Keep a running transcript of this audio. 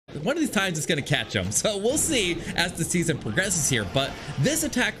one of these times it's going to catch him. So we'll see as the season progresses here. But this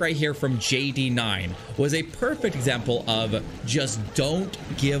attack right here from Jd9 was a perfect example of just don't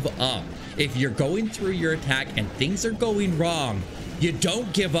give up. If you're going through your attack and things are going wrong, you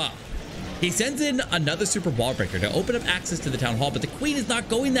don't give up. He sends in another super wall breaker to open up access to the town hall, but the queen is not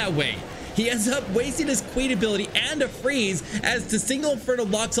going that way. He ends up wasting his queen ability and a freeze as the single inferno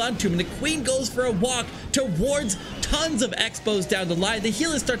locks onto him, and the queen goes for a walk towards tons of expos down the line. The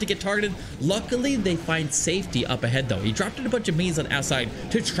healers start to get targeted. Luckily, they find safety up ahead though. He dropped in a bunch of minions on the outside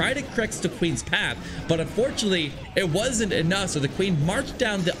to try to correct the queen's path, but unfortunately, it wasn't enough, so the queen marched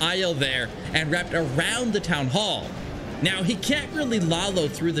down the aisle there and wrapped around the town hall. Now, he can't really Lalo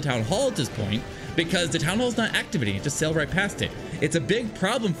through the town hall at this point because the town hall is not activating. It just sailed right past it. It's a big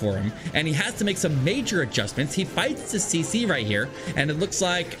problem for him, and he has to make some major adjustments. He fights the CC right here, and it looks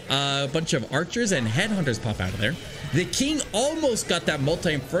like a bunch of archers and headhunters pop out of there. The king almost got that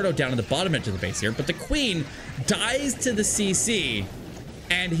multi-inferno down at the bottom edge of the base here, but the queen dies to the CC,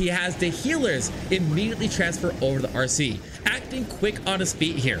 and he has the healers immediately transfer over to the RC, acting quick on his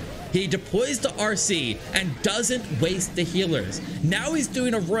feet here. He deploys the RC and doesn't waste the healers. Now he's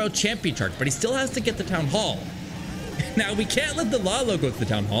doing a royal champion charge, but he still has to get the town hall. Now, we can't let the Lalo go to the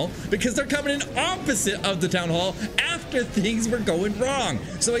town hall because they're coming in opposite of the town hall after things were going wrong.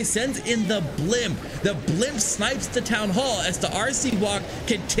 So he sends in the blimp. The blimp snipes the town hall as the RC walk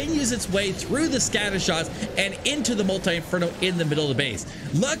continues its way through the scatter shots and into the multi-inferno in the middle of the base.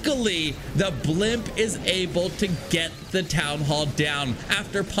 Luckily, the blimp is able to get the town hall down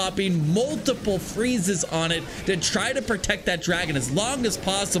after popping multiple freezes on it to try to protect that dragon as long as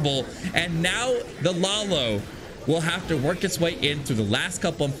possible. And now the Lalo will have to work its way in through the last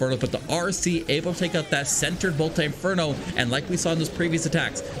couple infernos, but the RC able to take out that centered multi-inferno. And like we saw in those previous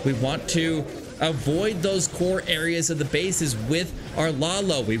attacks, we want to avoid those core areas of the bases with our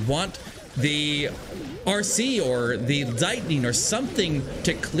Lalo. We want the RC or the lightning or something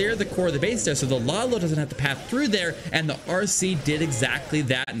to clear the core of the base there so the Lalo doesn't have to pass through there, and the RC did exactly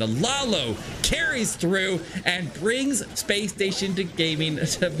that, and the Lalo carries through and brings Space Station to Gaming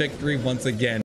to victory once again.